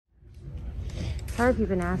sorry if you've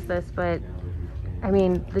been asked this, but I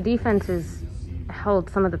mean, the defense has held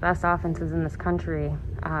some of the best offenses in this country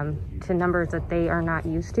to numbers that they are not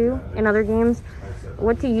used to in other games.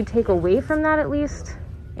 What do you take away from that, at least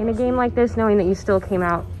in a game like this, knowing that you still came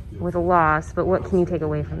out with a loss, but what can you take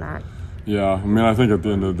away from that? Yeah, I mean, I think at the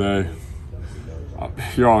end of the day,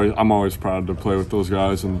 I'm always proud to play with those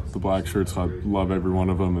guys and the Blackshirts. I love every one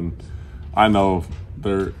of them, and I know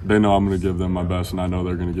they know I'm going to give them my best, and I know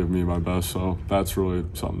they're going to give me my best. So that's really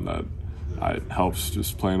something that helps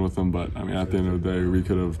just playing with them. But I mean, at the end of the day, we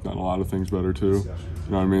could have done a lot of things better too.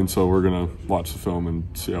 You know what I mean? So we're going to watch the film and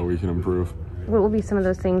see how we can improve. What will be some of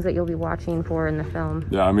those things that you'll be watching for in the film?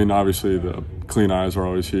 Yeah, I mean, obviously the clean eyes are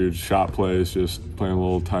always huge. Shot plays, just playing a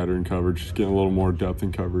little tighter in coverage, just getting a little more depth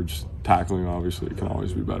in coverage. Tackling, obviously, can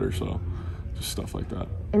always be better. So just stuff like that.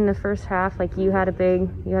 In the first half, like you had a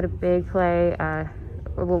big play.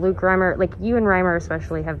 Well, Luke Reimer, like you and Reimer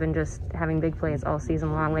especially, have been just having big plays all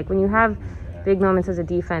season long. Like when you have big moments as a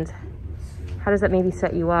defense, how does that maybe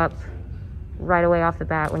set you up right away off the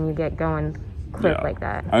bat when you get going quick like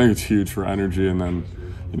that? I think it's huge for energy, and then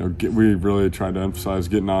we really tried to emphasize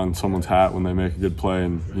getting on someone's hat when they make a good play,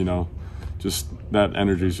 and just that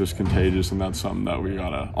energy is just contagious, and that's something that we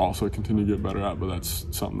gotta also continue to get better at. But that's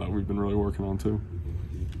something that we've been really working on too.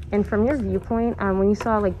 And from your viewpoint, when you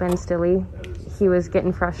saw like Ben Stilley, he was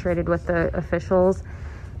getting frustrated with the officials.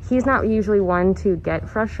 He's not usually one to get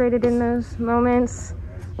frustrated in those moments.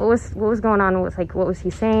 What was going on with, like, what was he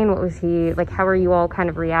saying? What was he like? How are you all kind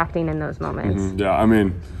of reacting in those moments? Mm-hmm. Yeah, I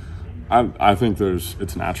mean, I think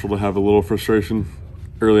it's natural to have a little frustration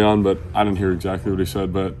early on, but I didn't hear exactly what he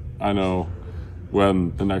said. But I know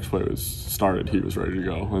when the next play was started, he was ready to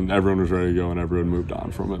go, and everyone was ready to go, and everyone moved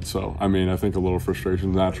on from it. So I mean, I think a little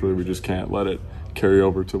frustration naturally. We just can't let it carry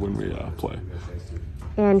over to when we play.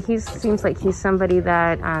 And he seems like he's somebody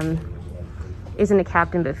that isn't a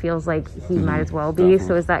captain, but feels like he might as well be. Definitely.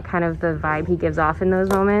 So is that kind of the vibe he gives off in those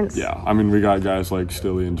moments? Yeah, I mean, we got guys like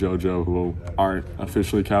Stilley and JoJo who aren't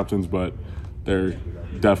officially captains, but they're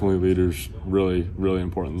definitely leaders, really, really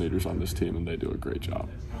important leaders on this team, and they do a great job.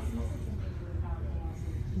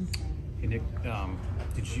 Hey Nick,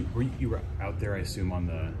 you were out there, I assume, on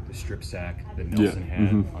the strip sack that Nelson had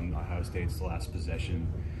on Ohio State's last possession.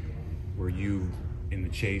 Were you in the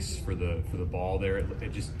chase for the ball there?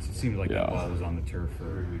 It just seemed like that ball was on the turf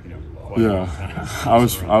for quite a long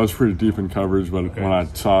time. I was pretty deep in coverage, but when I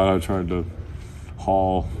saw it, I tried to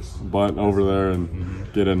haul butt over there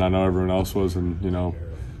and get in. I know everyone else was, and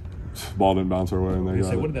ball didn't bounce our way, and they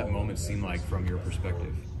got it. What did that moment seem like from your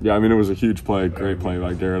perspective? Yeah, I mean, it was a huge play, great play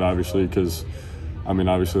by Garrett, obviously, because I mean,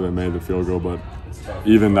 obviously they made the field goal, but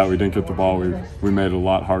even that we didn't get the ball, we made a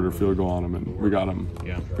lot harder field goal on him, and we got him.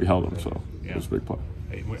 Yeah. We held him, so it was a big play.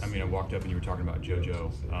 I mean, I walked up and you were talking about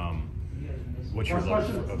JoJo. What's your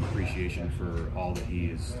level of appreciation for all that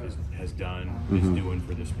he has done, is doing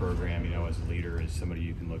for this program? As a leader, as somebody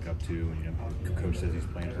you can look up to. Coach says he's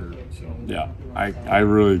playing hurt. So yeah, I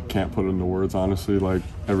really can't put it into words, honestly. Like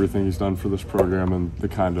everything he's done for this program and the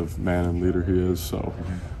kind of man and leader he is. So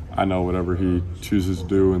I know whatever he chooses to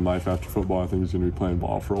do in life after football, I think he's going to be playing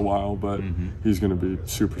ball for a while, but he's going to be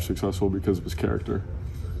super successful because of his character.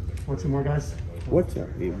 Two more guys.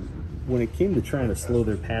 When it came to trying to slow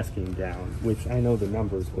their pass game down, which I know the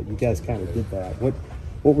numbers, but you guys kind of did that. What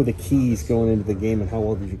were the keys going into the game, and how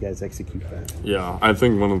well did you guys execute that? Yeah, I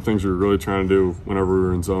think one of the things we were really trying to do whenever we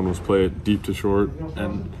were in zone was play it deep to short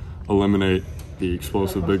and eliminate the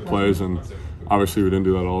explosive big plays. And obviously we didn't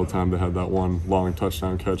do that all the time. They had that one long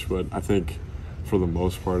touchdown catch, but I think for the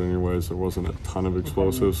most part anyways, there wasn't a ton of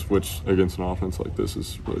explosives, which against an offense like this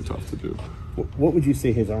is really tough to do. What would you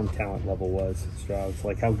say his arm talent level was, Strauss?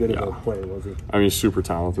 Like, how good of a player was he? I mean, he's super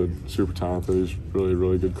talented. He's really,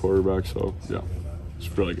 really good quarterback, so yeah,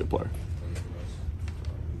 he's a really good player.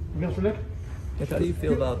 Nick? How do you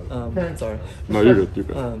feel about sorry. No, you're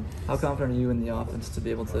good. How confident are you in the offense to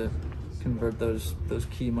be able to convert those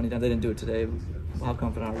key money down? They didn't do it today. How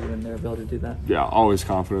confident are you in their ability to do that? Yeah, always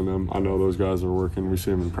confident in them. I know those guys are working. We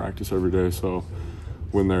see them in practice every day, so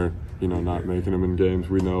when they're not making them in games,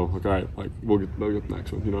 we know, like, all right, like, they'll get the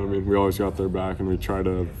next one. You know what I mean? We always got their back, and we try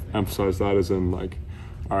to emphasize that as in, like,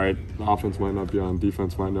 all right, the offense might not be on,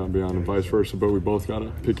 defense might not be on, and vice versa, but we both got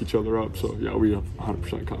to pick each other up. So, yeah, we have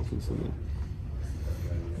 100% confidence in them.